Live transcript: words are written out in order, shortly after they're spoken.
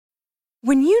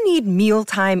When you need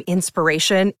mealtime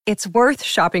inspiration, it's worth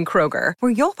shopping Kroger,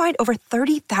 where you'll find over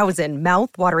 30,000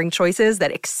 mouth-watering choices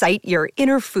that excite your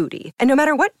inner foodie. And no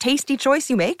matter what tasty choice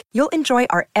you make, you'll enjoy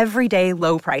our everyday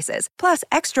low prices, plus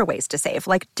extra ways to save,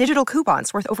 like digital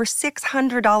coupons worth over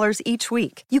 $600 each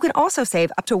week. You can also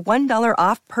save up to $1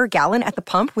 off per gallon at the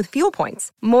pump with fuel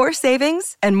points. More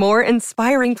savings and more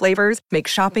inspiring flavors make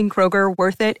shopping Kroger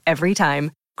worth it every time.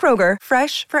 Kroger,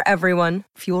 fresh for everyone.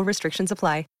 Fuel restrictions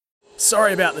apply.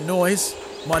 Sorry about the noise.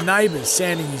 My neighbour's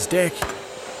sanding his deck.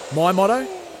 My motto?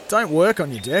 Don't work on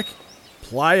your deck,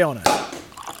 play on it.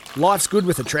 Life's good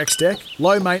with a Trex deck.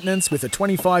 Low maintenance with a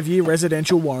 25-year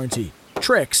residential warranty.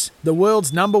 Trex, the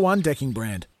world's #1 decking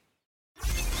brand.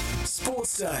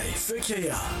 Sports Day for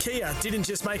Kia. Kia didn't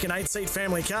just make an 8-seat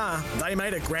family car, they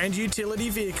made a grand utility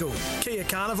vehicle. Kia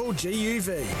Carnival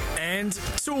GUV. And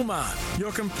Toolmart,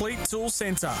 your complete tool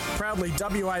centre. Proudly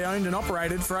WA owned and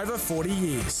operated for over 40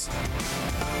 years.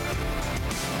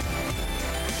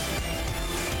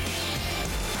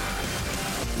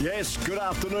 Yes, good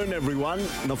afternoon everyone.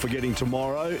 Not forgetting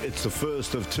tomorrow, it's the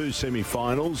first of 2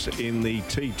 semi-finals in the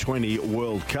T20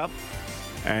 World Cup.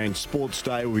 And Sports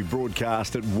Day will be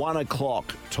broadcast at 1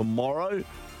 o'clock tomorrow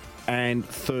and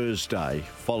Thursday,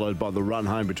 followed by the run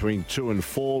home between 2 and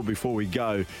 4 before we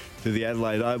go to the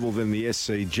Adelaide Oval, then the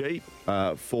SCG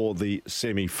for the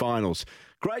semi-finals.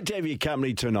 Great to have your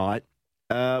company tonight.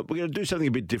 We're going to do something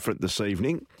a bit different this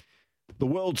evening. The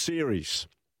World Series,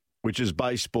 which is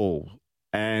baseball,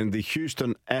 and the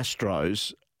Houston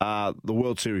Astros are the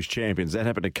World Series champions. That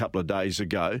happened a couple of days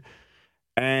ago.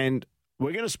 And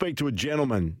we're going to speak to a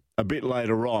gentleman a bit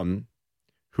later on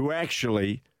who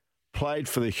actually played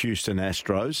for the Houston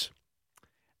Astros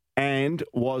and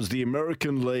was the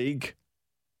American League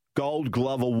Gold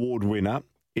Glove Award winner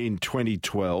in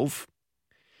 2012.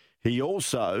 He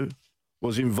also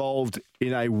was involved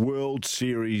in a World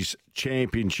Series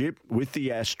championship with the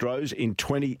Astros in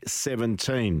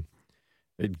 2017.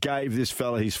 It gave this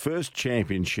fella his first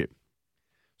championship.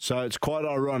 So it's quite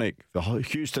ironic. The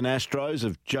Houston Astros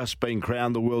have just been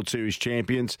crowned the World Series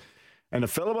champions. And a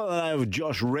fellow by the name of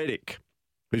Josh Reddick,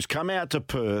 who's come out to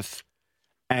Perth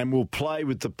and will play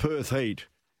with the Perth Heat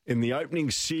in the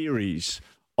opening series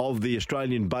of the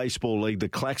Australian Baseball League, the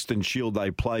Claxton Shield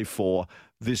they play for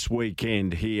this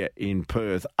weekend here in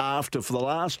Perth. After, for the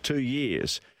last 2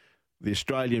 years, the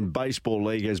Australian Baseball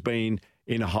League has been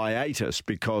in a hiatus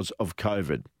because of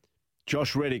COVID.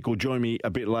 Josh Reddick will join me a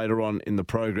bit later on in the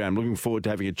program. Looking forward to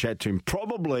having a chat to him.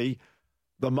 Probably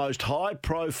the most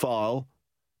high-profile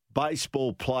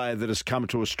baseball player that has come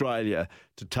to Australia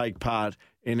to take part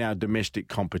in our domestic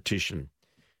competition.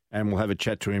 And we'll have a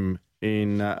chat to him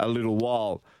in a little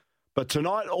while. But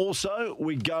tonight also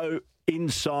we go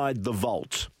inside the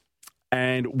vault.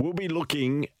 And we'll be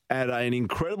looking at an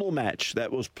incredible match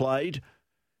that was played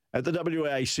at the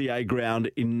WACA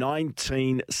ground in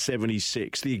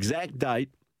 1976. The exact date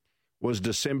was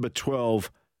December 12,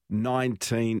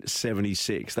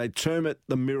 1976. They term it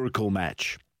the Miracle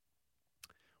Match.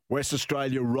 West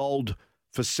Australia rolled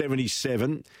for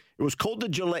 77. It was called the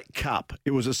Gillette Cup.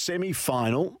 It was a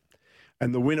semi-final,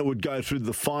 and the winner would go through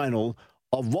the final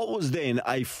of what was then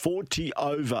a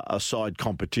 40-over-a-side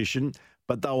competition,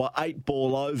 but they were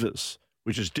 8-ball overs,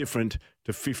 which is different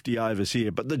to 50 overs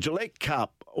here. But the Gillette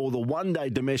Cup, or the one-day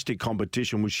domestic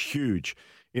competition, was huge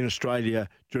in Australia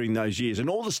during those years. And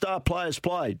all the star players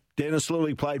played. Dennis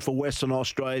Lilly played for Western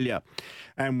Australia.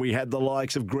 And we had the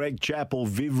likes of Greg Chappell,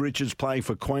 Viv Richards playing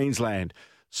for Queensland.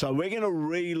 So we're going to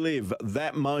relive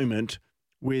that moment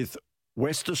with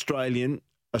West Australian,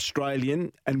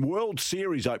 and World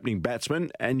Series opening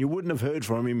batsman, and you wouldn't have heard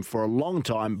from him for a long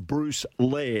time, Bruce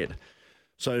Laird.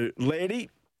 So Lairdy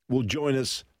will join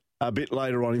us a bit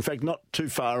later on, in fact, not too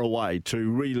far away,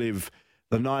 to relive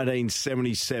the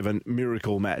 1977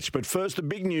 Miracle Match. But first, the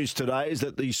big news today is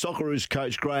that the Socceroos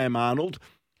coach Graham Arnold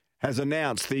has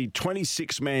announced the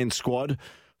 26-man squad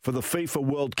for the FIFA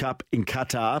World Cup in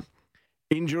Qatar.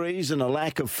 Injuries and a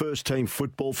lack of first-team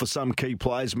football for some key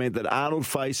players meant that Arnold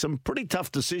faced some pretty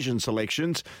tough decision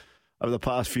selections over the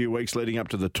past few weeks leading up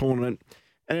to the tournament.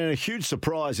 And in a huge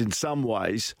surprise in some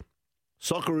ways,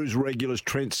 Socceroos regulars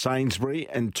Trent Sainsbury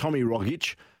and Tommy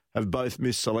Rogic have both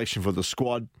missed selection for the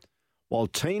squad, while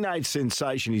teenage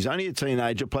sensation, he's only a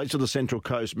teenager, plays for the Central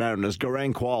Coast Mariners,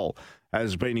 Garang Kual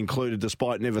has been included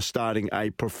despite never starting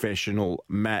a professional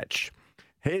match.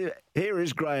 Here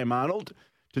is Graham Arnold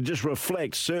to just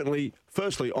reflect, certainly,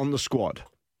 firstly, on the squad.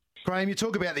 Graham, you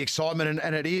talk about the excitement,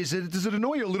 and it is. Does it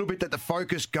annoy you a little bit that the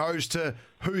focus goes to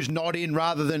who's not in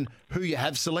rather than who you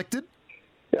have selected?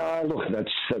 Yeah, look,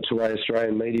 that's the way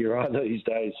Australian media are these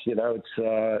days. You know,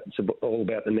 it's all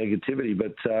about the negativity.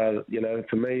 But you know,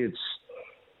 for me, it's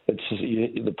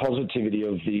the positivity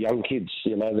of the young kids.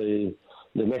 You know, the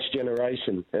next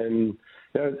generation. And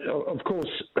you know, of course,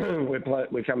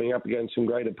 we're coming up against some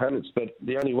great opponents. But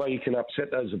the only way you can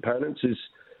upset those opponents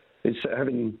is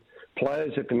having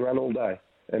players that can run all day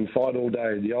and fight all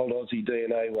day, the old Aussie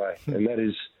DNA way. And that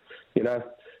is, you know,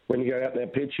 when you go out in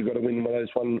that pitch, you've got to win one of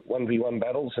those 1v1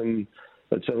 battles, and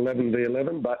it's an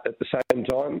 11v11. But at the same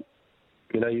time,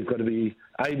 you know, you've got to be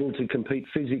able to compete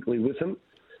physically with them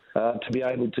to be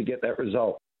able to get that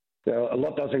result. Now, a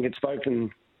lot doesn't get spoken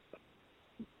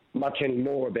much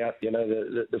anymore about, you know,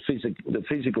 the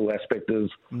physical aspect of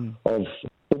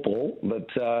football, but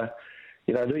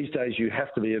you know, these days you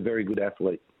have to be a very good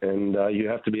athlete, and you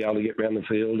have to be able to get around the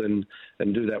field and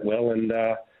do that well, and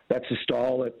that's a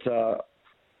style that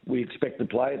we expect to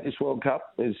play at this World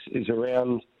Cup is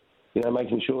around, you know,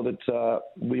 making sure that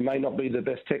we may not be the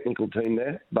best technical team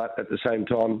there, but at the same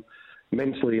time,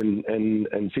 mentally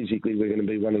and physically, we're going to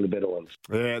be one of the better ones.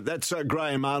 Yeah, that's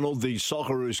Graham Arnold, the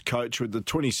Socceroos coach, with the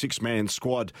 26-man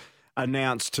squad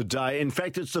announced today. In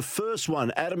fact, it's the first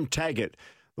one. Adam Taggart,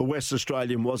 the West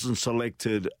Australian, wasn't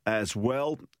selected as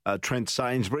well. Trent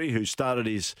Sainsbury, who started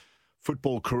his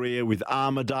football career with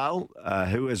Armidale,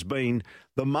 who has been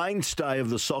the mainstay of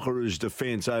the Socceroos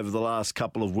defence over the last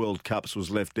couple of World Cups, was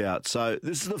left out. So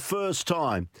this is the first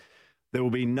time there will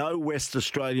be no West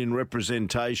Australian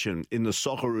representation in the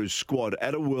Socceroos squad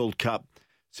at a World Cup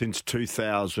since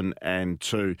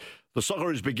 2002. The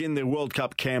Socceroos begin their World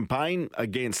Cup campaign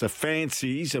against the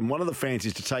fancies, and one of the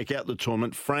fancies to take out the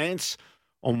tournament, France,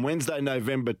 on Wednesday,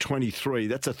 November 23.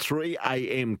 That's a 3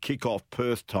 a.m. kickoff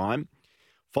Perth time,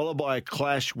 followed by a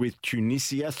clash with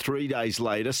Tunisia 3 days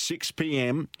later, 6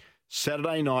 p.m,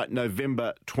 Saturday night,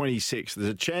 November 26. There's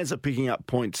a chance of picking up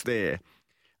points there.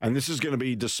 And this is going to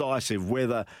be decisive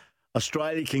whether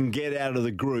Australia can get out of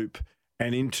the group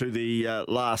and into the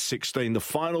last 16. The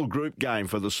final group game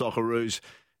for the Socceroos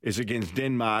is against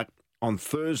Denmark on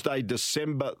Thursday,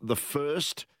 December the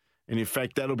 1st. And in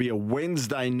fact, that'll be a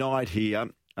Wednesday night here,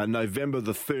 November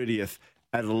the 30th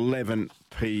at 11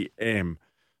 p.m.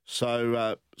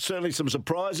 So certainly some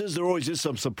surprises. There always is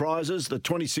some surprises. The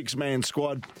 26-man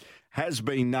squad has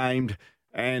been named,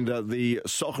 and the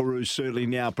Socceroos certainly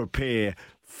now prepare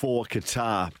for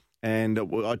Qatar. And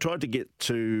I tried to get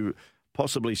to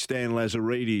possibly Stan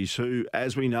Lazaridis, who,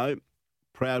 as we know,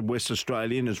 proud West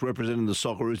Australian, has represented the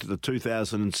Socceroos at the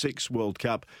 2006 World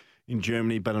Cup in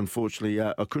Germany, but unfortunately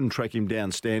I couldn't track him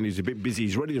down, Stan. He's a bit busy.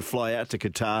 He's ready to fly out to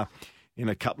Qatar in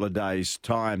a couple of days'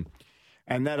 time.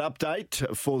 And that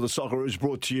update for the Socceroos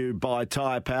brought to you by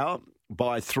Tyre Power.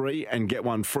 Buy 3 and get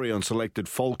 1 free on selected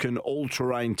Falcon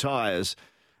all-terrain tyres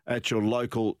at your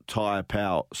local Tyre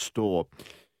Power store.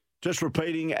 Just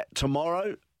repeating,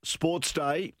 tomorrow, Sports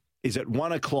Day is at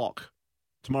 1 o'clock.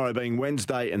 Tomorrow being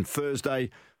Wednesday and Thursday,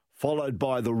 followed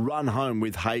by the Run Home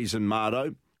with Hayes and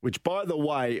Mardo, which, by the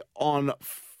way, on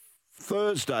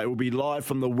Thursday will be live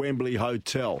from the Wembley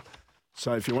Hotel.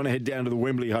 So if you want to head down to the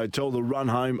Wembley Hotel, the Run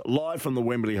Home live from the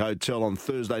Wembley Hotel on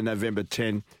Thursday, November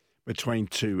 10, between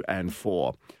 2 and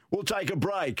 4. We'll take a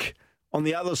break. On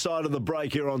the other side of the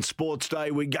break here on Sports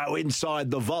Day, we go inside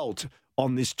the vault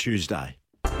on this Tuesday.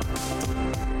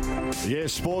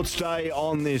 Yes, Sports Day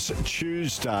on this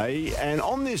Tuesday. And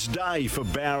on this day for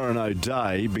Bowra and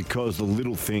O'Dea, because the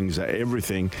little things are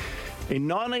everything, in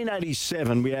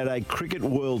 1987 we had a Cricket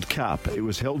World Cup. It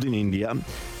was held in India,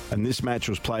 and this match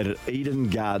was played at Eden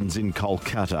Gardens in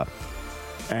Kolkata.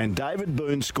 And David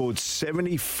Boone scored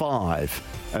 75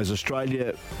 as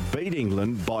Australia beat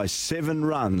England by 7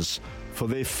 runs for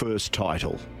their first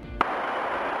title.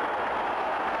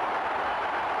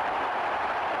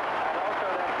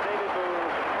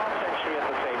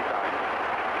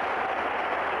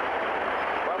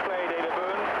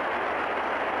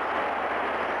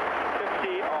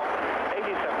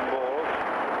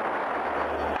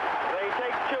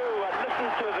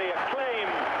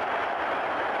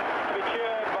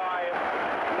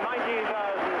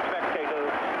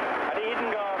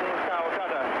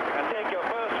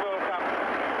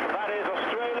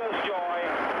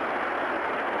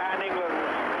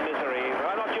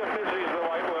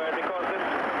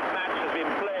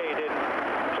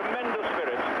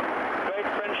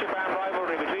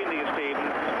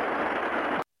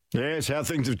 Yes, how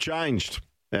things have changed.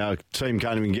 Our team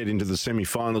can't even get into the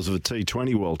semi-finals of the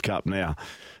T20 World Cup now.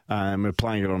 We're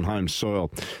playing it on home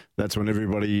soil. That's when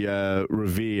everybody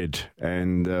revered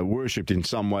and worshipped in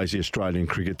some ways the Australian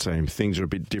cricket team. Things are a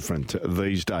bit different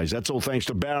these days. That's all thanks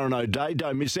to Baron O'Day.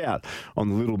 Don't miss out on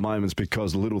the little moments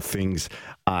because the little things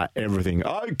are everything.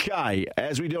 Okay,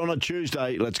 as we do on a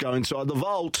Tuesday, let's go inside the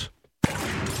vault.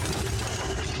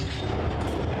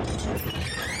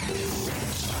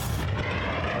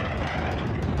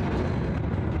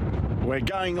 We're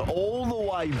going all the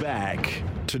way back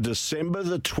to December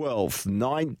the 12th,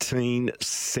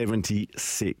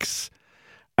 1976.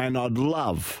 And I'd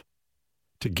love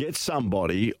to get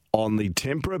somebody on the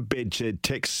Tempera Bedshed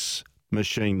text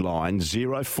machine line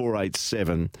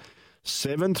 0487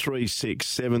 736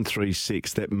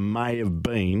 736 that may have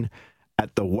been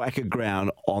at the WACA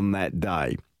ground on that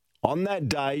day. On that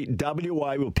day,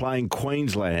 WA were playing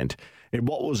Queensland in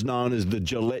what was known as the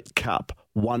Gillette Cup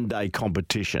one-day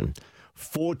competition.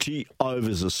 40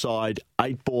 overs aside,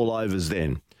 8-ball overs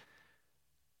then.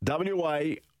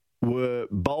 WA were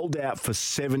bowled out for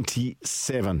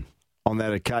 77 on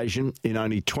that occasion in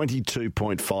only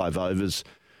 22.5 overs.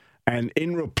 And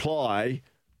in reply,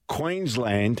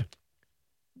 Queensland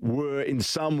were in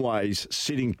some ways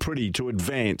sitting pretty to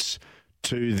advance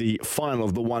to the final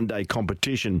of the one-day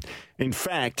competition. In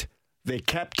fact, their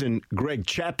captain, Greg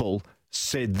Chappell,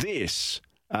 said this,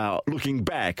 looking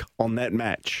back on that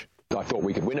match. I thought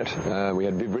we could win it. We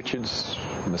had Viv Richards,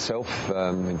 myself,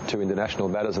 and two international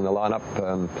batters in the lineup.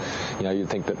 You'd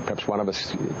think that perhaps one of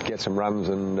us get some runs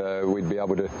and we'd be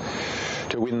able to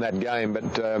win that game. But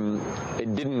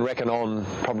it didn't reckon on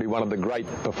probably one of the great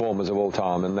performers of all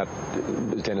time, and that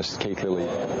is Dennis Keith Lilly.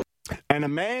 And a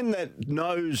man that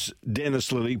knows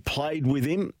Dennis Lilly played with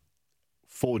him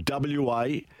for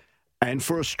WA and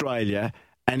for Australia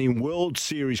and in World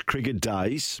Series cricket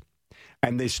days,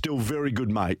 and they're still very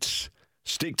good mates,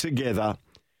 stick together,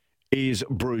 is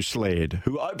Bruce Laird,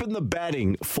 who opened the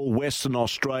batting for Western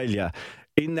Australia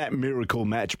in that miracle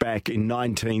match back in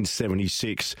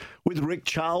 1976 with Rick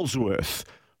Charlesworth,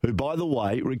 who, by the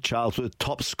way, Rick Charlesworth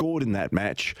top scored in that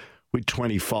match with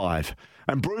 25.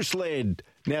 And Bruce Laird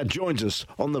now joins us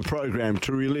on the program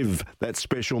to relive that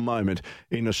special moment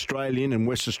in Australian and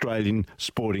West Australian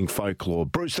sporting folklore.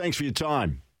 Bruce, thanks for your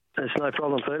time. That's no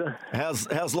problem, Peter.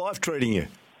 How's life treating you?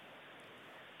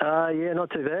 Yeah, not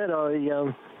too bad.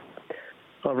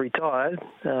 I've retired,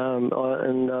 and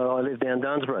I live down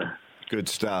Dunsborough. Good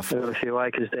stuff. We've got a few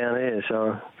acres down here,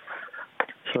 so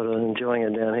sort of enjoying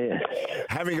it down here.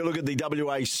 Having a look at the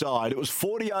WA side, it was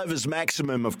 40 overs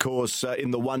maximum, of course,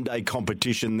 in the one-day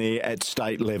competition there at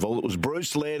state level. It was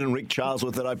Bruce Laird and Rick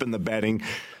Charlesworth that opened the batting.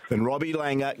 Then Robbie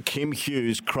Langer, Kim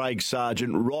Hughes, Craig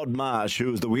Sargent, Rod Marsh,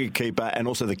 who was the wicketkeeper and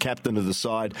also the captain of the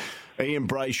side, Ian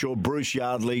Brayshaw, Bruce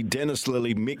Yardley, Dennis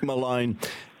Lilly, Mick Malone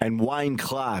and Wayne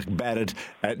Clark batted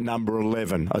at number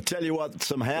 11. I tell you what,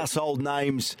 some household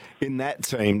names in that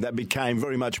team that became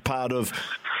very much part of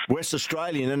West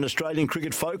Australian and Australian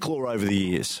cricket folklore over the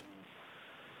years.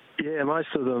 Yeah,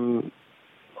 most of them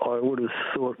I would have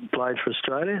thought played for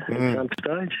Australia at some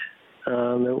stage.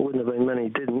 There wouldn't have been many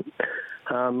didn't.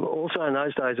 Also in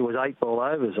those days it was 8-ball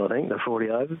overs, I think, the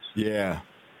 40 overs. Yeah.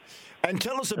 And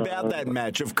tell us about that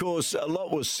match. Of course, a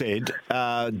lot was said.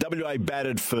 WA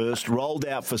batted first, rolled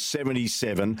out for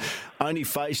 77, only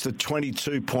faced the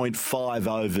 22.5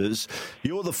 overs.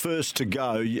 You're the first to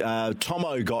go.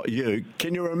 Tomo got you.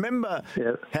 Can you remember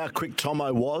how quick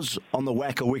Tomo was on the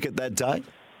WACA wicket that day?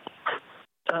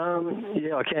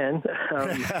 Yeah, I can.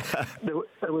 The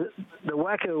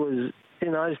WACA was,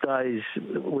 in those days,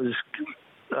 was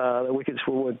the wickets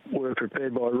were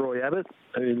prepared by Roy Abbott,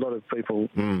 who a lot of people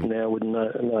now wouldn't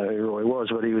know who Roy was,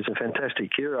 but he was a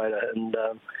fantastic curator, and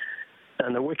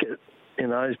the wicket in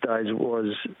those days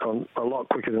was a lot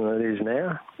quicker than it is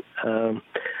now.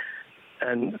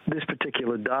 And this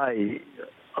particular day,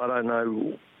 I don't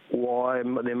know why,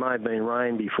 there may have been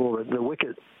rain before, but the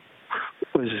wicket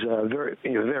was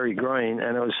very green,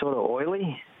 and it was sort of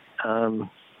oily.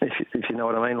 If you know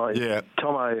what I mean,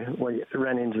 Tomo, when he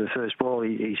ran into the first ball,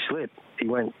 he slipped. He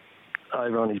went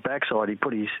over on his backside. He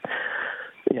put his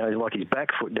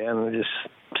back foot down and just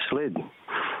slid.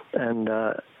 And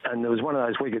there was one of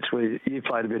those wickets where you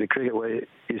played a bit of cricket where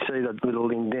you see the little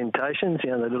indentations,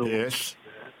 the little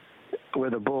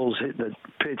where the balls hit the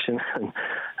pitch and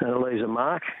it leaves a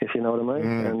mark, if you know what I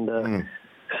mean.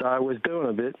 So I was doing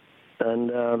a bit, and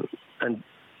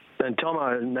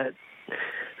Tomo and that.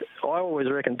 I always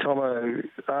reckon Tomo,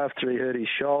 after he hurt his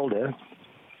shoulder,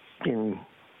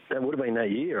 that would have been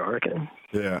that year, I reckon.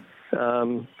 Yeah.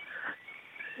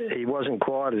 He wasn't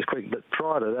quite as quick, but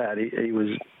prior to that, he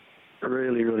was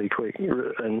really, really quick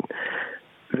and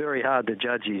very hard to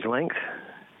judge his length.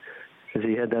 because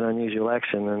he had that unusual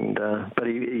action, and but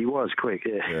he was quick,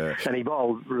 and he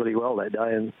bowled really well that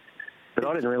day. But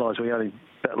I didn't realise we only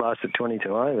lasted 22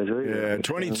 overs. Yeah,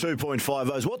 22.5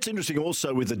 overs. What's interesting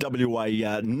also with the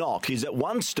WA knock is at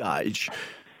one stage,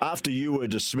 after you were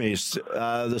dismissed,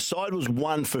 the side was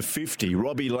 1 for 50.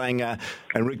 Robbie Langer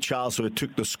and Rick Charlesworth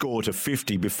took the score to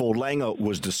 50 before Langer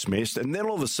was dismissed. And then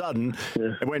all of a sudden,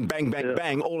 it went bang, bang,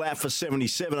 bang, all out for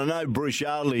 77. I know Bruce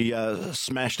Yardley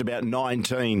smashed about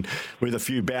 19 with a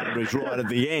few boundaries right at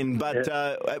the end. But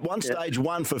at one stage,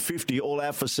 1 for 50, all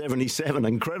out for 77.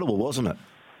 Incredible, wasn't it?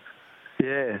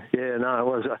 No, it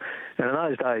was. And in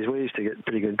those days, we used to get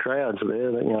pretty good crowds there.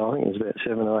 I think it was about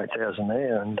 7,000 or 8,000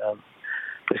 there. And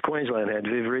because Queensland had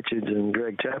Viv Richards and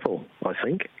Greg Chappell, I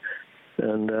think,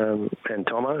 and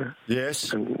Tomo.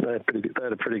 Yes. And they had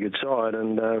a pretty good side.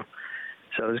 And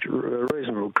so it was a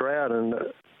reasonable crowd. And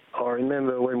I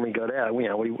remember when we got out, we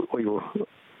were,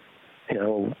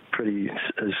 pretty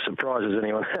as surprised as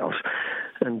anyone else.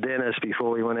 And Dennis, before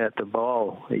we went out to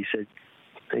bowl, he said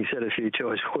a few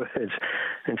choice words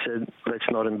and said, "Let's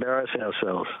not embarrass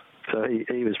ourselves." So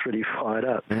he was pretty fired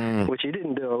up, which he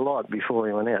didn't do a lot before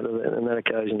he went out. On that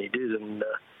occasion he did, and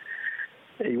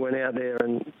he went out there,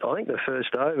 and I think the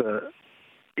first over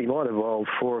he might have bowled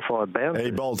 4 or 5 bouncers.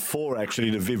 He bowled 4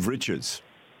 actually to Viv Richards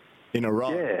in a row.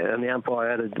 Yeah, and the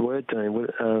umpire added word to him.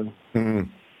 And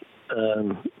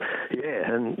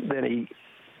then then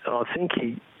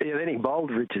he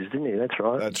bowled Richards, didn't he? That's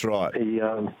right. That's right.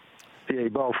 He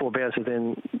bowled 4 bouncers,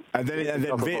 And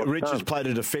then Richards played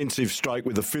a defensive stroke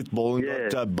with the 5th ball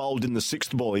and got bowled in the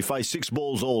 6th ball. He faced 6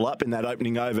 balls all up in that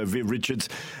opening over, Viv Richards,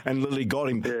 and Lily got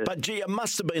him. Yeah. But, gee, it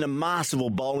must have been a masterful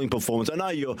bowling performance. I know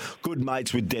you're good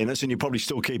mates with Dennis and you probably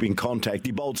still keep in contact.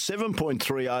 He bowled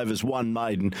 7.3 overs, 1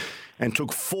 maiden, and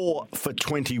took 4 for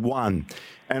 21.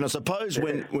 And I suppose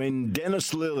when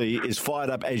Dennis Lilly is fired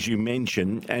up, as you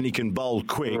mentioned, and he can bowl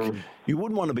quick, you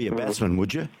wouldn't want to be a batsman,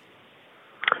 would you?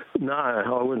 No,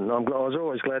 I wouldn't. I was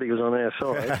always glad he was on our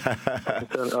side. I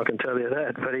can tell you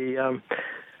that. But he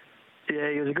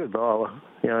was a good bowler,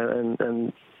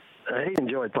 and he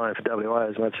enjoyed playing for WA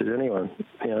as much as anyone,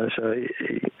 So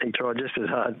he tried just as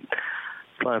hard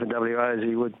playing for WA as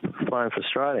he would playing for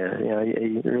Australia.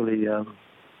 He really.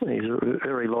 He's a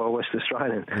very loyal West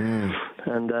Australian,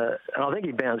 and I think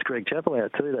he bounced Greg Chappell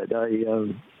out too that day.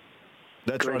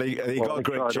 That's right. He got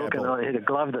Greg Chappell. He'd have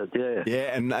gloved it,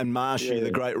 Yeah, and Marshy, the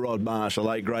great Rod Marsh, the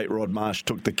late great Rod Marsh,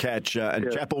 took the catch,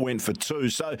 and Chappell went for 2.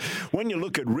 So when you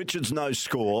look at Richards' no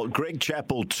score, Greg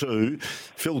Chappell 2,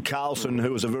 Phil Carlson,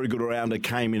 who was a very good rounder,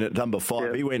 came in at number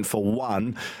 5. He went for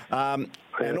 1.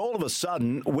 And all of a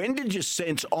sudden, when did you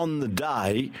sense on the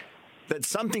day that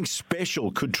something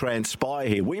special could transpire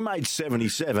here? We made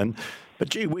 77, but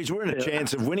gee whiz, we're in a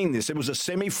chance of winning this. It was a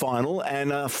semi-final,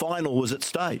 and a final was at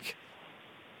stake.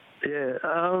 Yeah.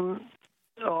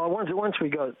 Once we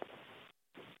got,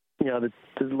 the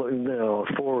 4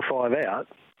 or 5 out,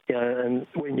 and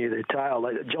we knew the tail.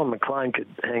 John McLean could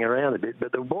hang around a bit,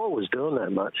 but the ball was doing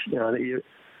that much. And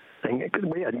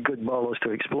we had good bowlers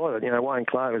to exploit it. Wayne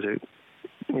Clark was a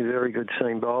very good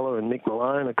seam bowler, and Nick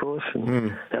Malone, of course,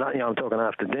 and I'm talking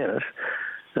after Dennis,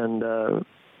 and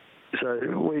so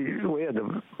we had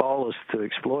the bowlers to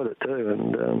exploit it too,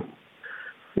 and.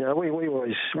 We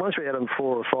always, once we had them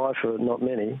 4 or 5 for not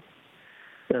many,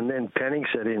 and then panic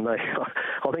set in. I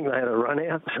think they had a run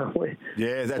out somewhere.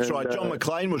 Yeah, that's right. John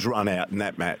McLean was run out in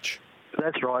that match.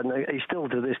 That's right, and he still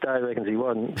to this day reckons he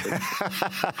wasn't.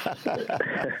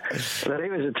 But he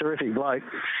was a terrific bloke,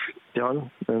 John,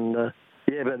 and but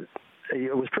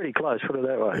it was pretty close, put it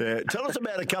that way. Yeah. Tell us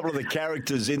about a couple of the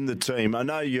characters in the team. I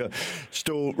know you're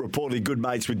still reportedly good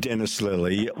mates with Dennis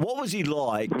Lilly. What was he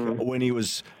like when he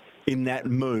was in that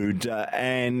mood,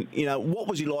 and what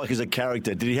was he like as a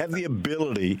character? Did he have the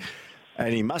ability,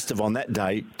 and he must have on that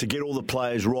day, to get all the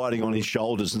players riding on his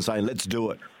shoulders and saying, let's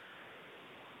do it?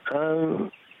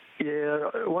 One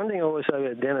thing I always say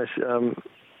about Dennis, and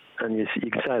you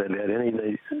can say that about any of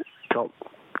the top,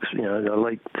 the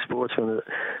elite sportsmen,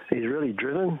 he's really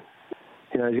driven.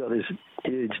 He's got this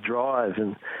huge drive,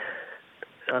 and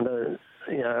under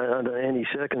any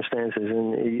circumstances,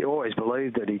 and he always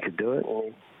believed that he could do it.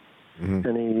 And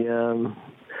he, and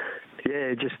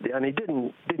he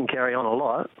didn't carry on a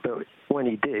lot, but when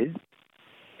he did,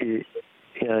 you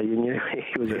knew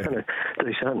he was going to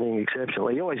do something exceptional.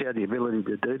 He always had the ability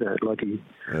to do that. Like he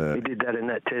did that in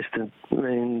that test.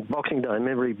 And Boxing Day,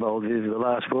 remember he bowled Viv the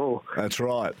last ball. That's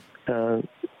right. A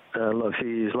few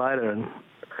years later, and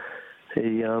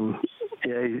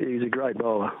he's a great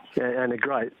bowler and a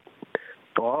great.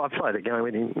 I played a game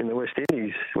with him in the West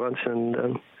Indies once,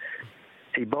 and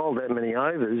he bowled that many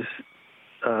overs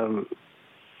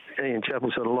Ian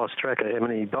Chappell sort of lost track of how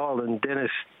many he bowled, and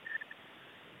Dennis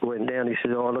went down. He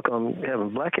said, "Oh, look, I'm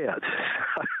having blackouts."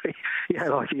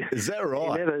 Is that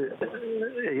right?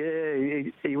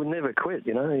 He would never quit.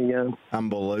 He,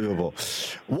 unbelievable.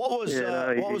 What was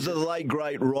the late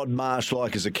great Rod Marsh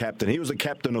like as a captain? He was the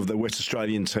captain of the West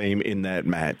Australian team in that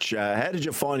match. How did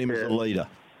you find him as a leader?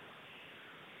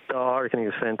 I reckon he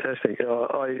was fantastic.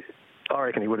 I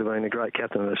reckon he would have been a great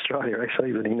captain of Australia,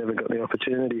 actually, but he never got the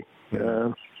opportunity.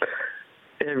 Yeah.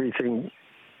 Everything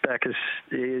back us,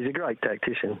 he's a great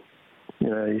tactician.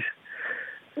 He's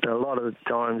a lot of the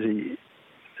times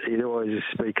he'd always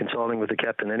be consulting with the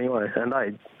captain anyway, and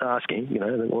they'd ask him.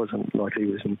 It wasn't like he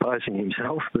was imposing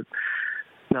himself, but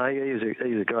no, he's a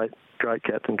great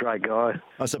captain, great guy.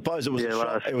 I suppose it was a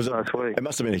shock. Last week. It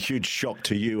must have been a huge shock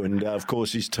to you, and of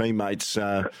course his teammates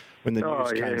when the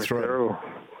news came through. Terrible.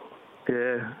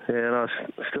 Yeah, and I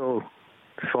still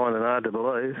find it hard to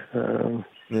believe.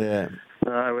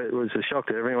 No, it was a shock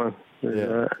to everyone.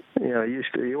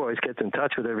 He always kept in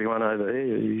touch with everyone over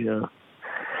here.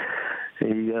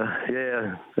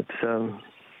 It's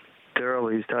terrible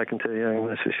he's taken to,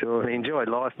 that's for sure. And he enjoyed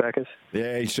life, Bacchus.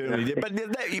 Yeah, he certainly did.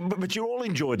 But you all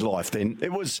enjoyed life then.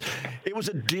 It was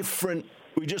a different.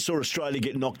 We just saw Australia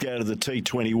get knocked out of the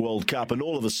T20 World Cup, and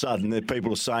all of a sudden,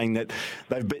 people are saying that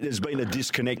there's been a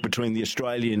disconnect between the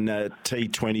Australian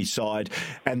T20 side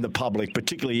and the public,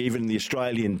 particularly even the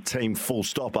Australian team full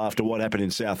stop after what happened in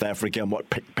South Africa and what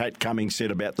Pat Cummings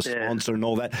said about the sponsor and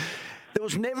all that. There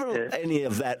was never any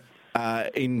of that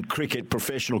in cricket,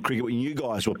 professional cricket, when you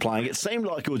guys were playing. It seemed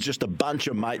like it was just a bunch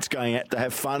of mates going out to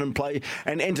have fun and play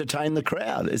and entertain the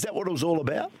crowd. Is that what it was all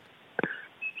about?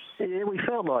 Yeah, we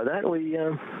felt like that. We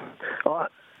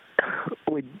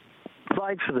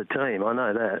played for the team. I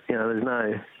know that.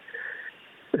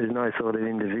 There's no sort of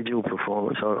individual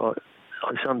performance. I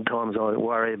sometimes I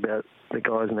worry about the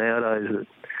guys nowadays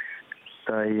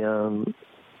that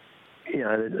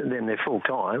then they're full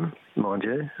time, mind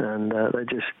you, and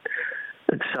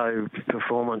it's so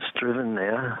performance driven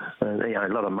now, and a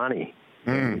lot of money.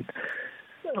 And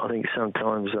I think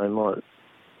sometimes they might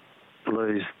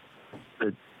lose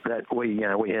that we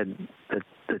had the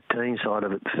team side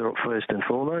of it first and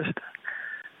foremost,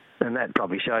 and that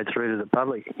probably showed through to the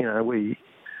public. And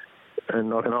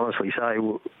I can honestly say,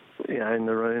 in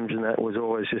the rooms and that was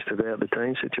always just about the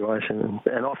team situation,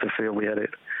 and off the field we had a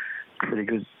pretty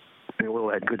good. We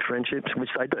all had good friendships, which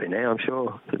they do now, I'm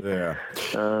sure. Yeah.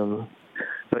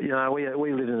 But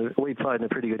we played in a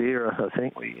pretty good era, I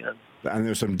think. And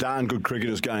there were some darn good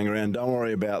cricketers going around. Don't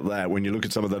worry about that when you look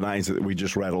at some of the names that we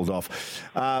just rattled off.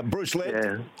 Bruce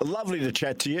Lett, lovely to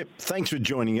chat to you. Thanks for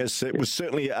joining us. It was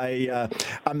certainly a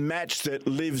match that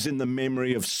lives in the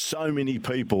memory of so many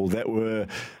people that were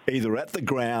either at the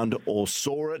ground or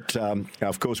saw it.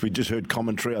 Of course, we just heard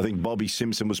commentary. I think Bobby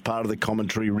Simpson was part of the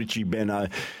commentary, Richie Benaud,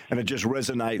 and it just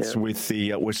resonates with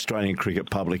the West Australian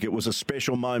cricket public. It was a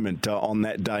special moment on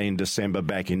that day in December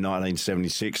back in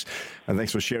 1976. And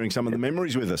thanks for sharing some of the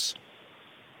memories with us.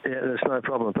 Yeah, that's no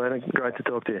problem, Peter. Great to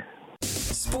talk to you.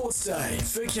 Sports Day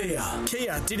for Kia.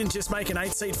 Kia didn't just make an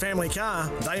 8-seat family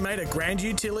car, they made a grand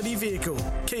utility vehicle.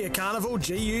 Kia Carnival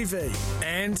GUV.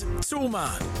 And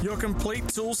Toolmart, your complete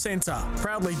tool centre.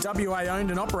 Proudly WA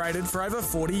owned and operated for over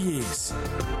 40 years.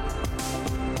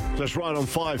 That's right on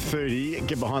 5:30.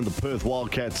 Get behind the Perth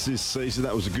Wildcats this season.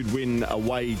 That was a good win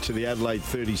away to the Adelaide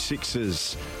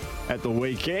 36ers at the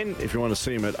weekend. If you want to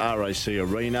see them at RAC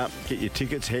Arena, get your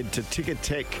tickets. Head to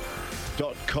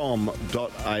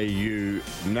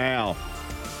tickettech.com.au now.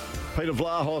 Peter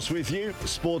Vlahos with you.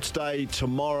 Sports Day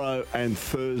tomorrow and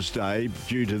Thursday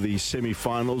due to the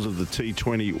semi-finals of the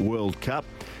T20 World Cup.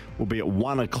 Will be at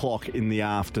 1 o'clock in the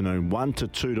afternoon. 1 to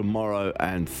 2 tomorrow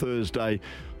and Thursday,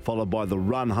 followed by the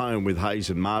run home with Hayes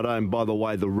and Mardo. And by the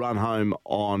way, the run home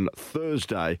on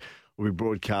Thursday will be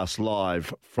broadcast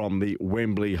live from the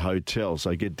Wembley Hotel.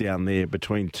 So get down there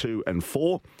between 2 and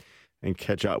 4 and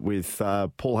catch up with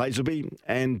Paul Hazelby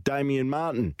and Damien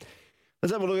Martin.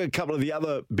 Let's have a look at a couple of the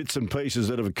other bits and pieces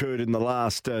that have occurred in the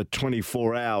last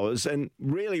 24 hours. And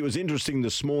really, it was interesting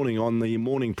this morning on the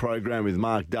morning program with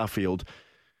Mark Duffield.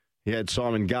 He had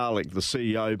Simon Garlick, the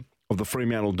CEO of the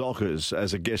Fremantle Dockers,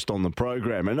 as a guest on the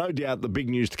program. And no doubt the big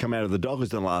news to come out of the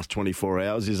Dockers in the last 24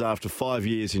 hours is after 5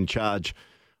 years in charge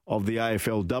of the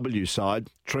AFLW side,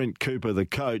 Trent Cooper, the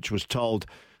coach, was told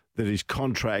that his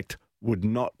contract would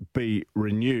not be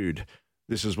renewed.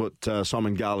 This is what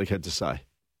Simon Garlick had to say.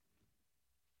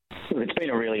 It's been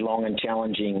a really long and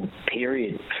challenging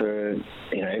period for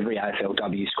every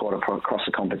AFLW squad across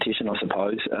the competition, I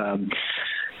suppose.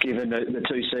 given the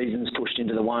two seasons pushed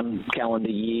into the one calendar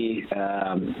year,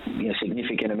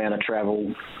 significant amount of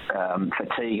travel,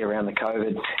 fatigue around the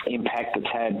COVID impact it's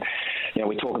had.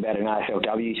 We talk about an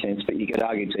AFLW sense, but you could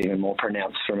argue it's even more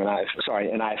pronounced from an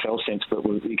AFL sense, but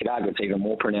you could argue it's even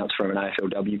more pronounced from an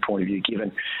AFLW point of view,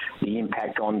 given the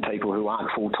impact on people who aren't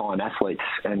full-time athletes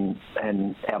and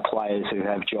our players who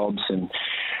have jobs and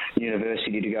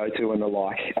university to go to and the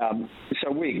like.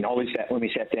 So we acknowledged that when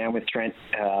we sat down with Trent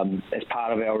as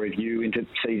part of our review into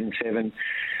season 7,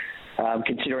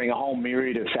 considering a whole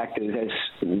myriad of factors,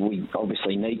 as we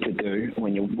obviously need to do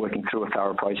when you're working through a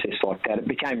thorough process like that. It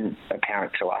became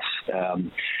apparent to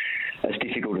us, as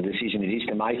difficult a decision it is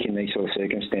to make in these sort of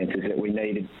circumstances, that we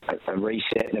needed a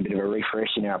reset and a bit of a refresh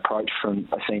in our approach from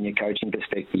a senior coaching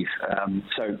perspective.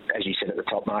 So, as you said at the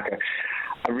top, Marco,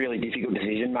 a really difficult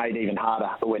decision, made even harder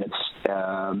when it's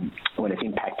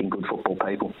impacting good football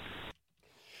people.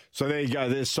 So there you go.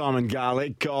 There's Simon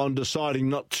Garlick on deciding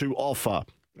not to offer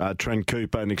Trent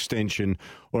Cooper an extension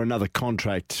or another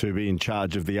contract to be in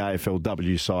charge of the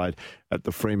AFLW side at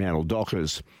the Fremantle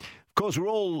Dockers. Of course, we're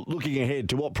all looking ahead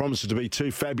to what promises to be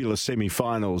two fabulous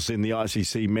semi-finals in the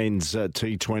ICC Men's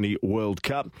T20 World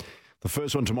Cup. The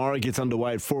first one tomorrow gets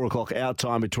underway at 4 o'clock our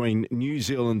time between New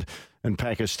Zealand and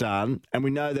Pakistan. And we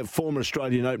know that former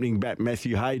Australian opening bat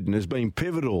Matthew Hayden has been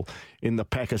pivotal in the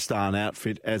Pakistan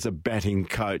outfit as a batting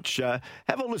coach. Have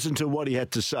a listen to what he had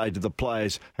to say to the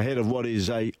players ahead of what is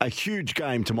a huge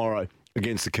game tomorrow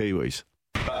against the Kiwis.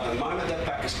 But the moment that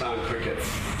Pakistan cricket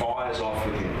fires off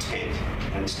with intent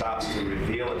and starts to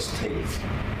reveal its teeth,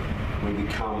 we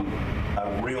become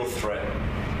a real threat.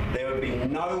 There would be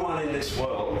no one in this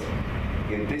world,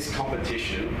 in this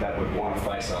competition, that would want to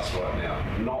face us right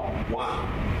now. Not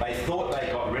one. They thought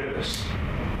they got rid of us.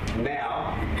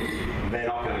 Now, they're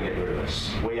not going to get rid of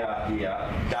us. We are here,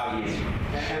 dug in.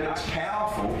 And that's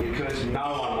powerful because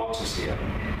no one wants us here.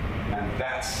 And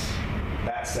that's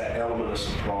that element of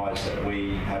surprise that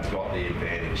we have got the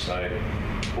advantage. So,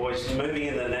 boys, moving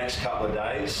in the next couple of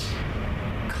days,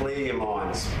 clear your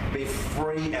minds. Be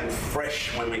free and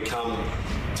fresh when we come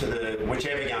to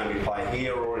whichever game we play,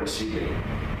 here or in Sydney,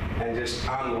 and just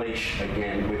unleash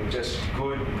again with just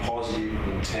good, positive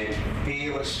intent,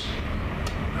 fearless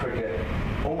cricket,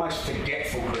 almost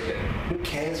forgetful cricket. Who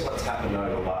cares what's happened over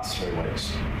the last 3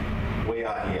 weeks? We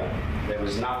are here. There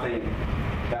was nothing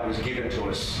that was given to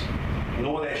us,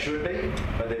 nor there should be,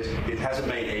 but it hasn't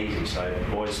been easy. So,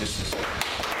 boys, this is...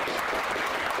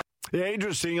 Yeah,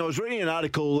 interesting. I was reading an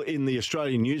article in the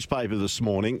Australian newspaper this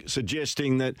morning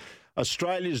suggesting that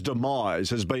Australia's demise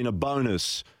has been a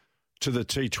bonus to the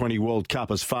T20 World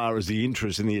Cup as far as the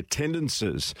interest and the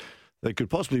attendances that could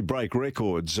possibly break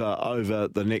records over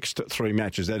the next 3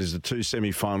 matches. That is the 2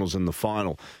 semi-finals and the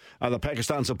final. The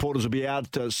Pakistan supporters will be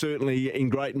out certainly in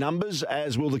great numbers,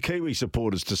 as will the Kiwi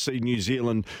supporters, to see New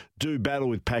Zealand do battle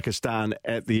with Pakistan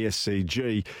at the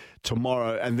SCG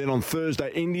tomorrow. And then on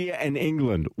Thursday, India and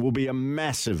England will be a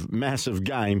massive, massive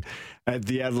game at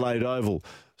the Adelaide Oval.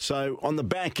 So on the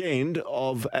back end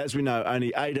of, as we know,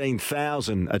 only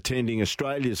 18,000 attending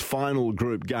Australia's final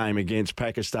group game against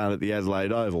Pakistan at the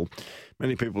Adelaide Oval,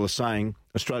 many people are saying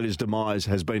Australia's demise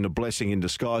has been a blessing in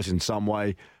disguise in some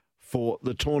way for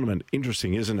the tournament.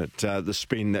 Interesting, isn't it? The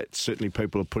spin that certainly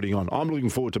people are putting on. I'm looking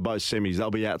forward to both semis.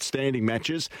 They'll be outstanding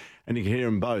matches, and you can hear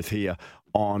them both here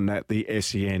on the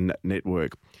SEN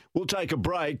network. We'll take a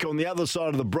break. On the other side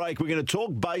of the break, we're going to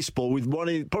talk baseball with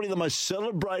probably the most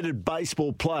celebrated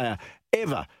baseball player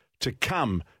ever to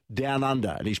come down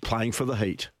under, and he's playing for the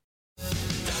Heat.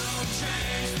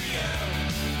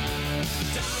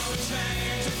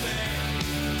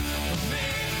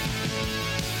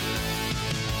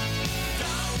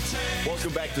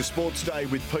 Welcome back to Sports Day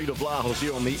with Peter Vlahos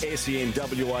here on the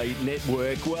SENWA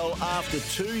network. Well, after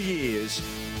 2 years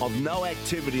of no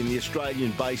activity in the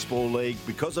Australian Baseball League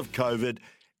because of COVID,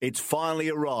 it's finally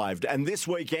arrived. And this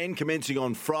weekend, commencing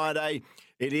on Friday,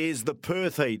 it is the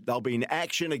Perth Heat. They'll be in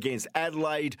action against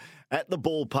Adelaide at the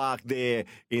ballpark there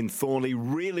in Thornley.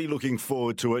 Really looking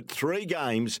forward to it. 3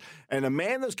 games. And a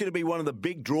man that's going to be one of the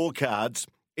big draw cards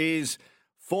is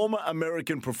former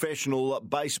American professional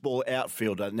baseball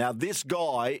outfielder. Now, this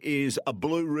guy is a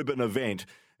blue ribbon event,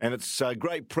 and it's a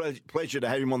great pleasure to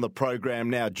have him on the program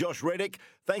now. Josh Reddick,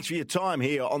 thanks for your time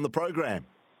here on the program.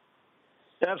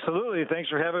 Absolutely. Thanks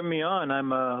for having me on. I'm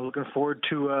looking forward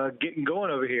to getting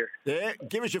going over here. Yeah.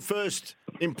 Give us your first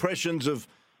impressions of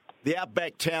the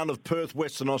outback town of Perth,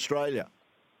 Western Australia.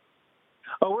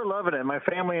 Oh, we're loving it. My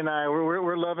family and I,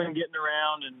 we're loving getting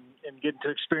around and getting to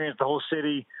experience the whole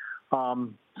city.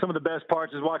 Some of the best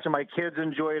parts is watching my kids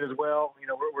enjoy it as well. You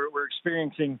know, we're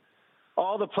experiencing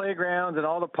all the playgrounds and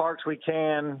all the parks we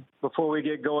can before we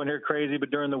get going here crazy.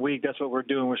 But during the week, that's what we're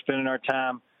doing. We're spending our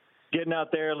time getting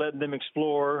out there, letting them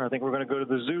explore. I think we're going to go to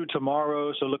the zoo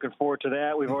tomorrow, so looking forward to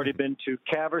that. We've already been to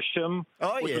Caversham,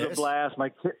 which was a blast.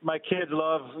 My kids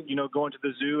love, going to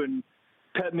the zoo and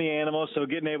petting the animals. So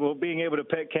being able to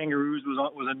pet kangaroos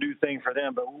was a new thing for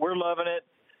them. But we're loving it.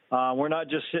 We're not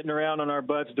just sitting around on our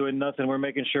butts doing nothing. We're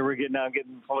making sure we're getting out and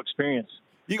getting full experience.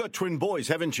 You got twin boys,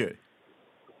 haven't you?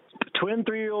 Twin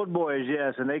 3-year-old boys,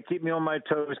 yes, and they keep me on my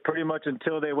toes pretty much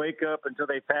until they wake up, until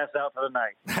they pass out for the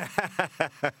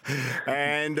night.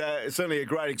 And certainly a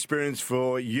great experience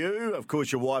for you, of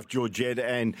course, your wife, Georgette,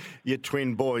 and your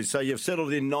twin boys. So you've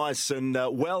settled in nice and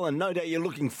well, and no doubt you're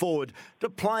looking forward to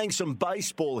playing some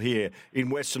baseball here in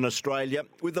Western Australia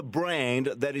with a brand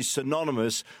that is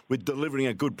synonymous with delivering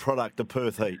a good product to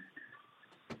Perth Heat.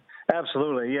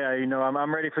 Absolutely, yeah.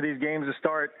 I'm ready for these games to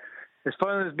start. As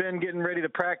fun as it's been getting ready to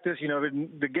practice,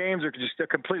 the games are just a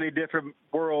completely different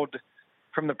world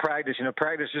from the practice.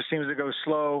 Practice just seems to go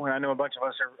slow, and I know a bunch of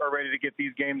us are ready to get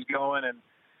these games going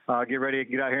and get ready to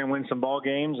get out here and win some ball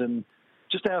games and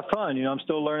just to have fun. I'm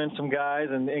still learning some guys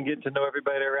and getting to know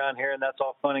everybody around here, and that's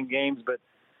all fun and games. But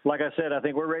like I said, I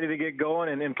think we're ready to get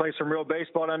going and play some real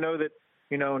baseball. And I know that,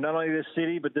 not only this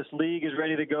city, but this league is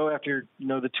ready to go after,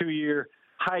 the 2-year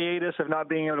hiatus of not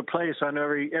being able to play. So I know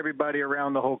everybody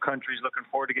around the whole country is looking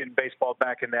forward to getting baseball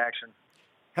back into action.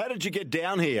 How did you get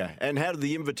down here, and how did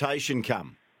the invitation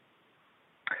come?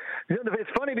 It's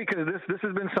funny because this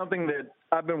has been something that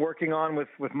I've been working on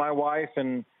with my wife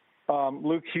and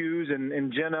Luke Hughes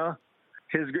and Jenna,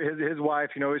 his wife.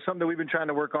 It's something that we've been trying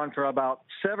to work on for about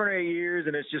 7 or 8 years,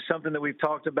 and it's just something that we've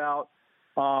talked about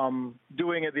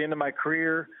doing at the end of my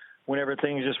career whenever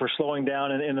things just were slowing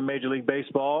down in the Major League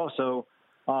Baseball. So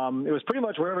it was pretty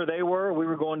much wherever they were, we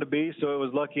were going to be. So it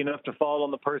was lucky enough to fall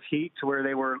on the Perth Heat to where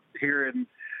they were here in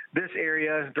this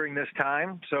area during this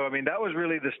time. So, that was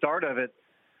really the start of it,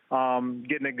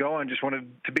 getting it going. Just wanted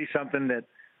to be something that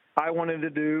I wanted to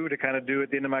do, to kind of do at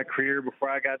the end of my career before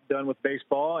I got done with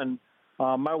baseball. And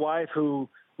my wife, who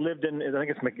lived in, I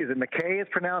think is it Mackay it's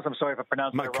pronounced? I'm sorry if I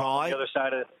pronounced it wrong. On the other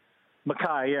side of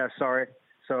Mackay, yeah, sorry.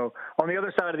 So on the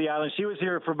other side of the island, she was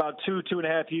here for about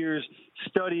 2.5 years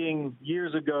studying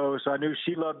years ago. So I knew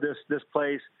she loved this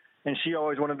place, and she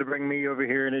always wanted to bring me over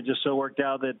here. And it just so worked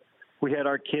out that we had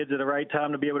our kids at the right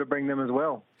time to be able to bring them as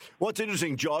well. What's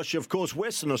interesting, Josh, of course,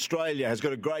 Western Australia has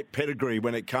got a great pedigree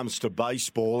when it comes to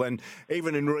baseball. And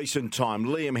even in recent time,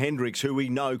 Liam Hendriks, who we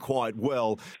know quite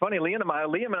well. It's funny, Liam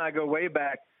and I go way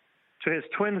back to his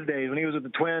Twins days when he was with the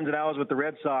Twins and I was with the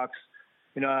Red Sox.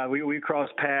 We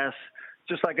crossed paths.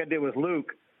 Just like I did with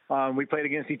Luke. We played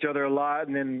against each other a lot,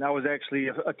 and then I was actually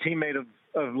a teammate of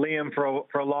Liam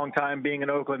for a long time, being in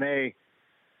Oakland A.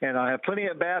 And I have plenty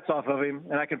of bats off of him,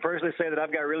 and I can personally say that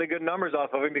I've got really good numbers off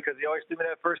of him because he always threw me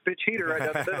that first pitch heater right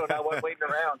down the middle, and I wasn't waiting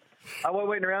around. I wasn't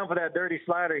waiting around for that dirty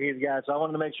slider he's got, so I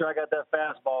wanted to make sure I got that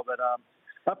fastball. But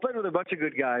I played with a bunch of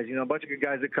good guys, a bunch of good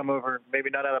guys that come over,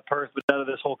 maybe not out of Perth, but out of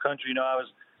this whole country. I was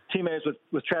teammates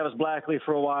with Travis Blackley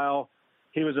for a while.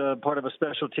 He was a part of a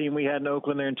special team we had in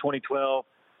Oakland there in 2012.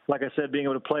 Like I said, being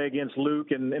able to play against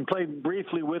Luke and play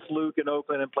briefly with Luke in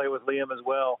Oakland and play with Liam as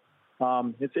well.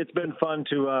 It's been fun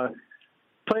to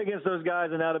play against those guys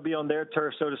and now to be on their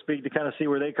turf, so to speak, to kind of see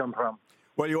where they come from.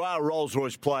 Well, you are a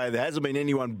Rolls-Royce player. There hasn't been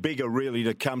anyone bigger, really,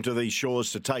 to come to these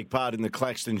shores to take part in the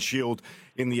Claxton Shield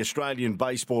in the Australian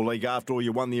Baseball League. After all,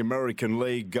 you won the American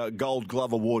League Gold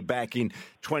Glove Award back in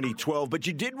 2012. But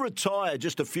you did retire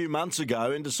just a few months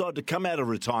ago and decided to come out of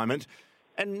retirement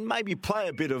and maybe play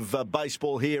a bit of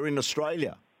baseball here in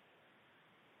Australia.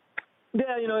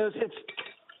 Yeah,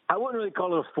 I wouldn't really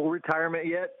call it a full retirement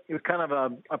yet. It was kind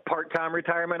of a part-time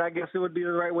retirement, I guess it would be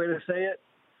the right way to say it.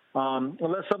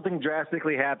 Unless something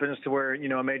drastically happens to where,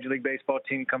 a Major League Baseball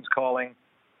team comes calling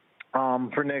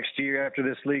for next year after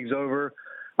this league's over,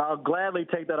 I'll gladly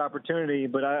take that opportunity,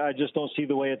 but I just don't see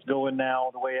the way it's going now,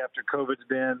 the way after COVID's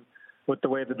been, with the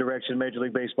way the direction Major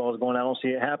League Baseball is going. I don't see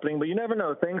it happening, but you never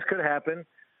know. Things could happen.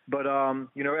 But,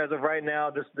 as of right now,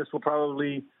 this will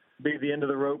probably be the end of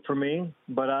the rope for me.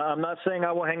 But I'm not saying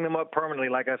I will hang them up permanently.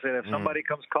 Like I said, if somebody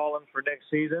comes calling for next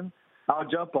season, I'll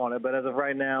jump on it. But as of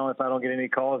right now, if I don't get any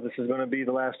calls, this is going to be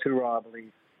the last hurrah, I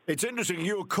believe. It's interesting.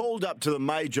 You were called up to the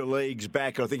major leagues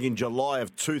back, I think, in July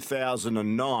of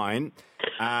 2009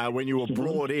 when you were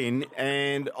brought in.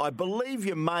 And I believe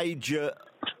you made your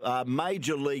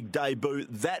major league debut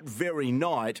that very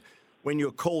night when you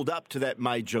were called up to that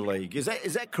major league. Is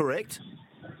that correct?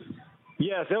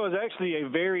 Yes, it was actually a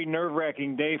very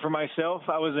nerve-wracking day for myself.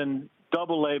 I was in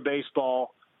Double-A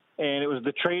baseball, and it was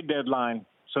the trade deadline.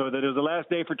 So that it was the last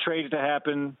day for trades to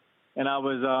happen.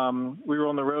 and we were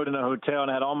on the road in a hotel,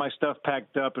 and I had all my stuff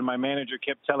packed up, and my manager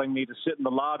kept telling me to sit in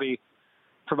the lobby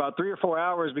for about 3 or 4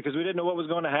 hours because we didn't know what was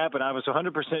going to happen. I was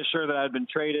 100% sure that I had been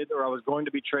traded or I was going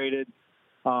to be traded.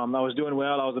 I was doing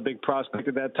well. I was a big prospect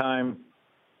at that time.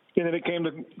 And then it came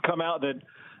to come out that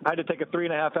I had to take a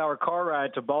 3.5-hour car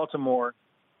ride to Baltimore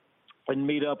and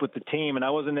meet up with the team. And I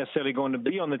wasn't necessarily going to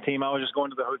be on the team. I was just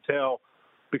going to the hotel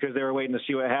because they were waiting to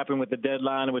see what happened with the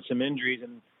deadline and with some injuries.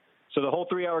 And so the whole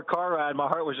 3-hour car ride, my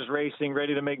heart was just racing,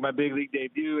 ready to make my big league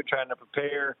debut and trying to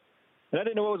prepare. And I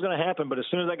didn't know what was going to happen. But as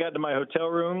soon as I got to my hotel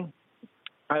room,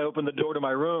 I opened the door to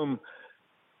my room,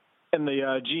 and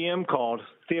the GM called.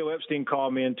 Theo Epstein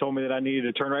called me and told me that I needed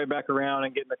to turn right back around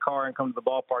and get in the car and come to the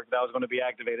ballpark, that I was going to be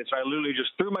activated. So I literally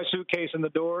just threw my suitcase in the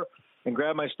door and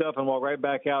grabbed my stuff and walked right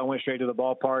back out and went straight to the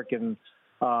ballpark. And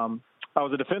I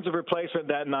was a defensive replacement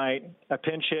that night. I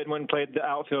pinch hit and went and played the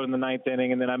outfield in the 9th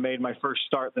inning, and then I made my first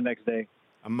start the next day.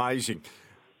 Amazing.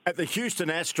 At the Houston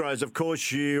Astros, of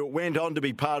course, you went on to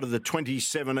be part of the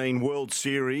 2017 World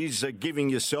Series, giving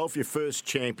yourself your first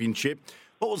championship.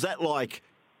 What was that like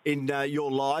in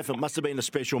your life? It must have been a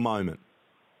special moment.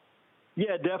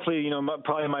 Yeah, definitely.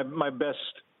 Probably my best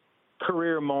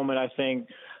career moment, I think.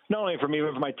 Not only for me,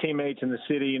 but for my teammates in the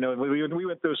city. We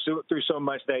went through so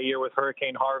much that year with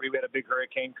Hurricane Harvey. We had a big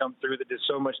hurricane come through that did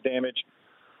so much damage.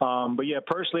 But yeah,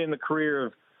 personally in the career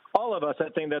of all of us, I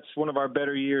think that's one of our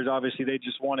better years. Obviously, they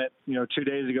just won it, 2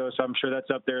 days ago, so I'm sure that's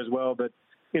up there as well. But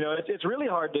it's really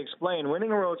hard to explain.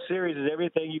 Winning a World Series is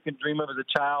everything you can dream of as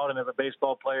a child and as a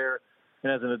baseball player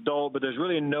and as an adult, but there's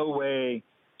really no way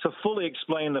to fully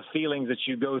explain the feelings that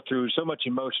you go through. So much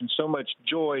emotion, so much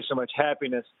joy, so much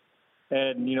happiness.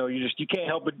 And, you can't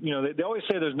help it. They always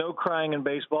say there's no crying in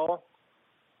baseball,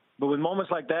 but when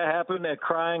moments like that happen, that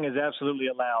crying is absolutely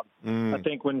allowed. I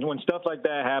think when stuff like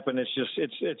that happen,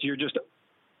 you're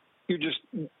just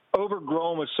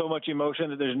overgrown with so much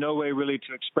emotion that there's no way really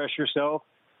to express yourself.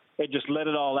 Just let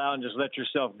it all out and just let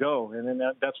yourself go. And then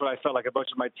that's what I felt like a bunch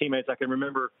of my teammates. I can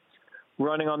remember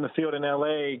running on the field in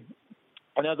L.A.,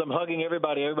 and as I'm hugging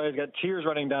everybody's got tears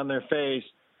running down their face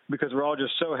because we're all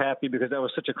just so happy because that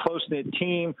was such a close-knit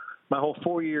team. My whole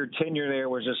 4-year tenure there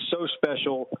was just so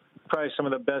special, probably some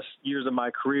of the best years of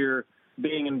my career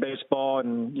being in baseball.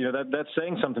 And, that's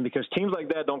saying something because teams like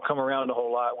that don't come around a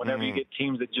whole lot. Whenever you get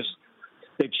teams that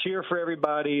they cheer for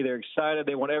everybody, they're excited,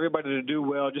 they want everybody to do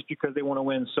well just because they want to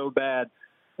win so bad.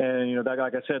 And,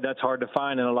 like I said, that's hard to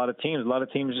find in a lot of teams. A lot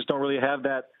of teams just don't really have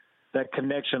that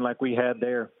connection like we had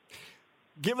there.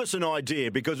 Give us an idea,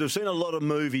 because we've seen a lot of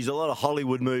movies, a lot of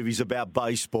Hollywood movies about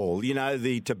baseball.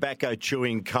 The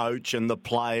tobacco-chewing coach and the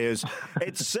players.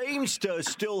 It seems to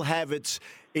still have its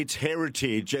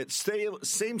heritage. It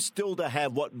seems still to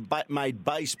have what made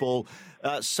baseball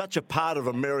such a part of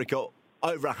America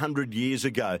over 100 years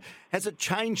ago. Has it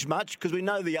changed much? Because we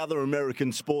know the other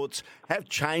American sports have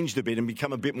changed a bit and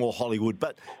become a bit more Hollywood,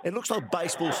 but it looks like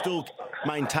baseball still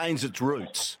maintains its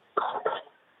roots.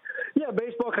 Yeah,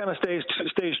 baseball kind of stays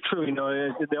true.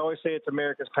 They always say it's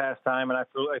America's pastime, and I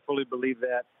fully believe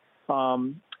that.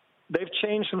 They've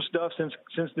changed some stuff since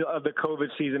the COVID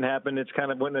season happened. It's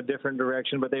kind of went in a different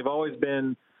direction, but they've always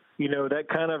been, that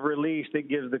kind of release that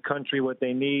gives the country what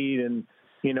they need. And,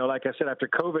 like I said, after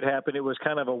COVID happened, it was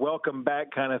kind of a welcome back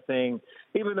kind of thing.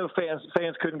 Even though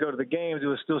fans couldn't go to the games, it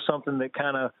was still something that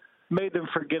kind of made them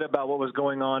forget about what was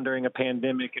going on during a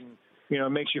pandemic, and, it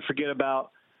makes you forget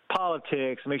about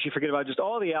politics, makes you forget about just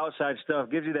all the outside stuff,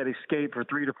 gives you that escape for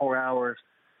 3 to 4 hours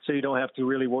so you don't have to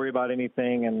really worry about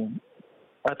anything. And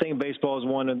I think baseball is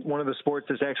one of the sports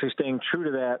that's actually staying true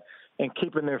to that and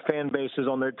keeping their fan bases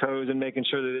on their toes and making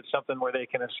sure that it's something where they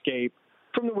can escape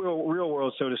from the real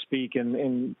world, so to speak,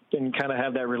 and kind of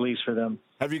have that release for them.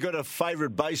 Have you got a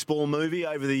favourite baseball movie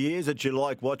over the years that you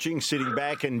like watching, sitting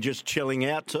back and just chilling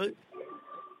out to?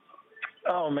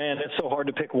 Oh man, it's so hard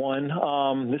to pick one.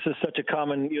 This is such a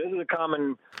common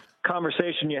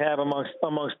conversation you have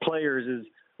amongst players is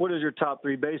what is your top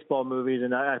 3 baseball movies?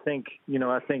 And I think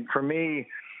for me,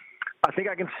 I think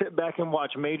I can sit back and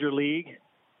watch Major League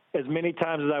as many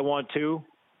times as I want to.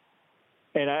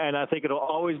 And I think it'll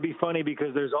always be funny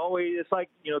because it's like,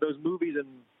 those movies, and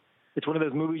it's one of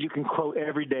those movies you can quote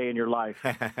every day in your life.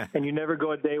 And you never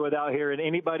go a day without hearing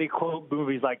anybody quote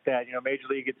movies like that. Major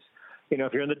League, it's,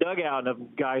 if you're in the dugout and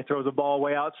a guy throws a ball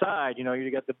way outside,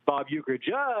 you got the Bob Uecker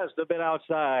just a bit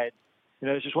outside.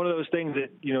 It's just one of those things that,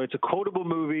 it's a quotable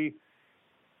movie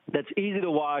that's easy to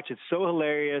watch. It's so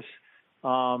hilarious.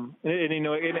 And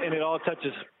it all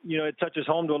touches, it touches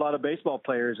home to a lot of baseball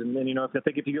players. And I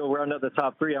think if you go around at the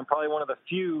top 3, I'm probably one of the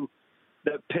few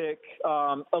that pick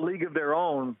A League of Their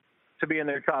Own to be in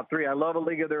their top 3. I love A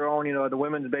League of Their Own, the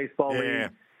women's baseball league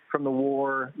from the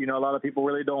war. A lot of people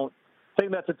really don't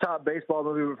think that's a top baseball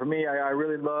movie, but for me, I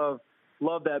really love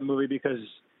that movie because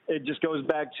it just goes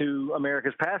back to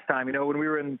America's pastime. When we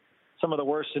were in some of the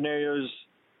worst scenarios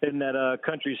in that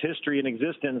country's history and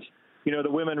existence, the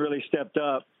women really stepped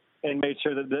up and made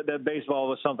sure that baseball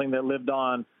was something that lived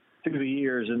on through the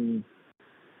years. And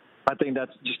I think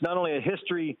that's just not only a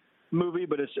history movie,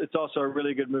 but it's also a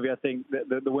really good movie. I think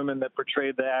that the women that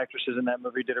portrayed the actresses in that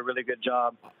movie did a really good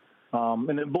job.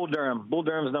 And then Bull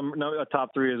Durham's a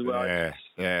top 3 as well.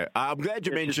 Yeah. I'm glad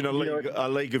you mentioned a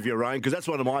League of Your Own because that's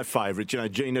one of my favourites.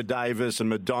 Gina Davis and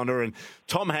Madonna, and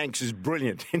Tom Hanks is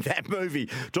brilliant in that movie.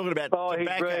 Talking about he's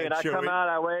brilliant. I come out,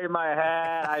 I wave my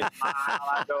hat, I smile,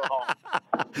 I go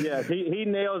home. Yes, he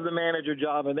nails the manager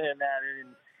job in that.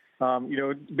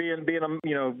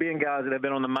 Being guys that have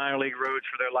been on the minor league roads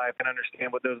for their life and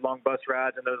understand what those long bus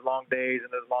rides and those long days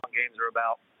and those long games are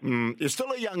about. You're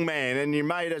still a young man, and you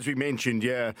made, as we mentioned,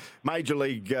 your Major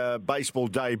League Baseball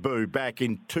debut back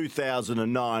in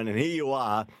 2009, and here you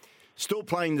are, still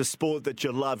playing the sport that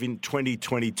you love in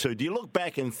 2022. Do you look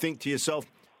back and think to yourself,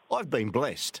 I've been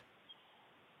blessed?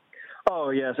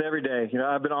 Oh, yes, every day.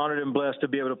 I've been honored and blessed to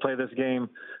be able to play this game,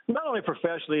 not only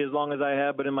professionally as long as I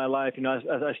have, but in my life.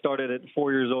 I started at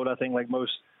 4 years old, I think, like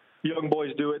most young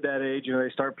boys do at that age. They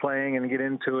start playing and get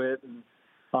into it.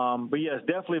 But, yes,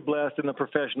 definitely blessed in the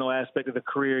professional aspect of the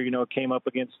career. Came up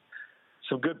against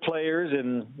some good players,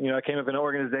 and, I came up in an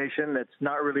organization that's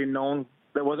not really known,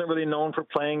 that wasn't really known for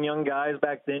playing young guys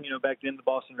back then. Back then the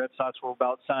Boston Red Sox were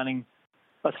about signing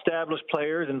established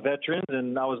players and veterans,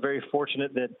 and I was very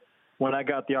fortunate that when I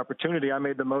got the opportunity, I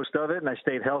made the most of it, and I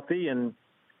stayed healthy and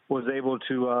was able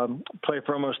to play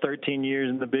for almost 13 years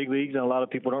in the big leagues. And a lot of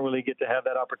people don't really get to have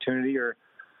that opportunity or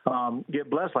get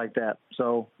blessed like that.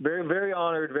 So very, very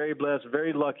honored, very blessed,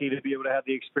 very lucky to be able to have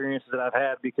the experiences that I've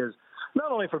had, because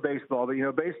not only for baseball,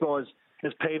 but, baseball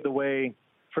has paved the way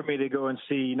for me to go and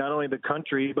see not only the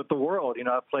country, but the world.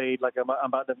 I've played, like I'm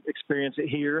about to experience it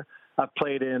here. I've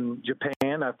played in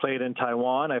Japan. I've played in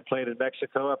Taiwan. I've played in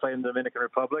Mexico. I've played in the Dominican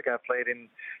Republic. I've played in,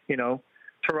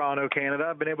 Toronto, Canada.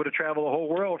 I've been able to travel the whole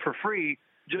world for free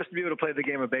just to be able to play the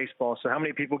game of baseball. So how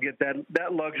many people get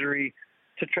that luxury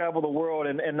to travel the world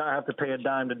and not have to pay a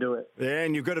dime to do it? Yeah,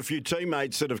 and you've got a few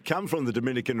teammates that have come from the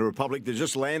Dominican Republic that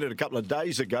just landed a couple of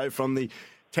days ago from the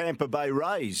Tampa Bay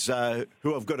Rays,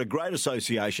 who have got a great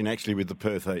association actually with the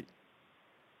Perth Heat.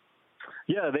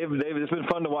 Yeah, it's been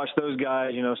fun to watch those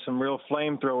guys. Some real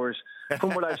flamethrowers.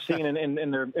 From what I've seen in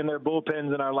their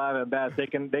bullpens and our live at bats, they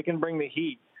can bring the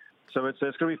heat. So it's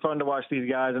going to be fun to watch these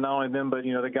guys, and not only them, but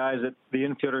the guys the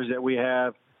infielders that we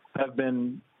have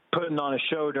been putting on a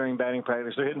show during batting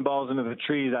practice. They're hitting balls into the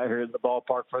trees out here at the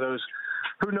ballpark. For those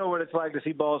who know what it's like to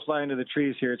see balls fly into the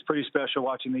trees here, it's pretty special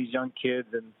watching these young kids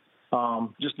and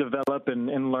just develop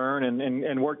and learn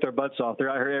and work their butts off. They're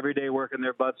out here every day working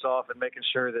their butts off and making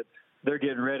sure that they're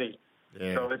getting ready.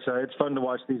 Yeah. So it's fun to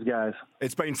watch these guys.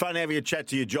 It's been fun having a chat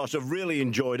to you, Josh. I've really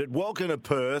enjoyed it. Welcome to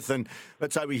Perth, and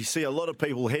let's say we see a lot of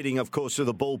people heading, of course, to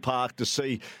the ballpark to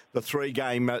see the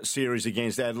 3-game series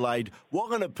against Adelaide.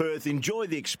 Welcome to Perth. Enjoy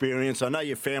the experience. I know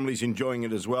your family's enjoying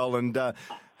it as well, and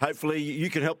hopefully you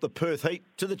can help the Perth Heat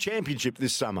to the championship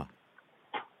this summer.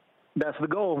 That's the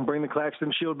goal. Bring the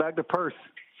Claxton Shield back to Perth.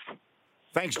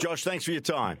 Thanks, Josh. Thanks for your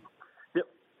time.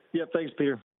 Yep. Thanks,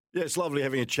 Peter. Yeah, it's lovely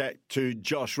having a chat to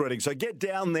Josh Redding. So get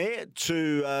down there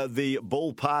to the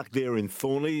ballpark there in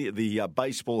Thornley, the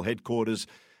baseball headquarters,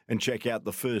 and check out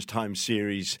the first home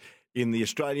series in the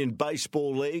Australian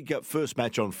Baseball League. First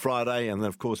match on Friday, and then,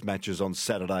 of course, matches on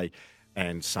Saturday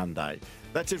and Sunday.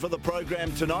 That's it for the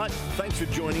program tonight. Thanks for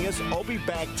joining us. I'll be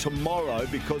back tomorrow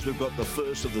because we've got the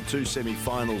first of the 2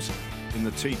 semi-finals in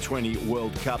the T20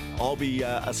 World Cup. I'll be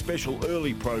a special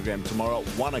early program tomorrow at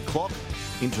 1 o'clock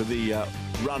into the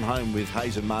run home with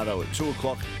Hayes and Marto at 2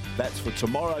 o'clock. That's for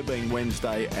tomorrow being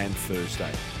Wednesday and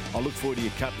Thursday. I look forward to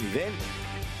your company then.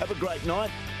 Have a great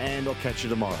night, and I'll catch you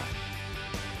tomorrow.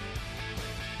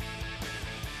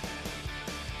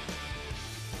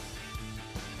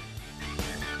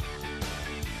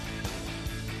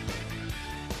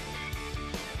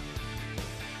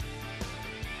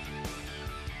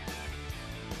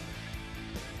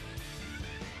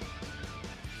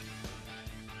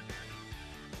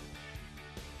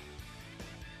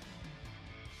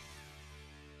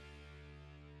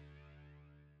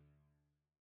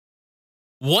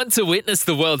 Want to witness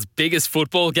the world's biggest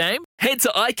football game? Head to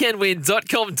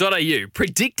iCanWin.com.au,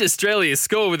 predict Australia's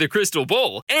score with a crystal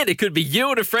ball, and it could be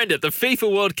you and a friend at the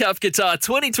FIFA World Cup Qatar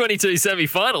 2022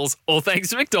 semi-finals, all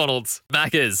thanks to McDonald's.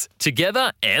 Maccas,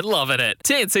 together and loving it.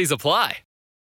 TNCs apply.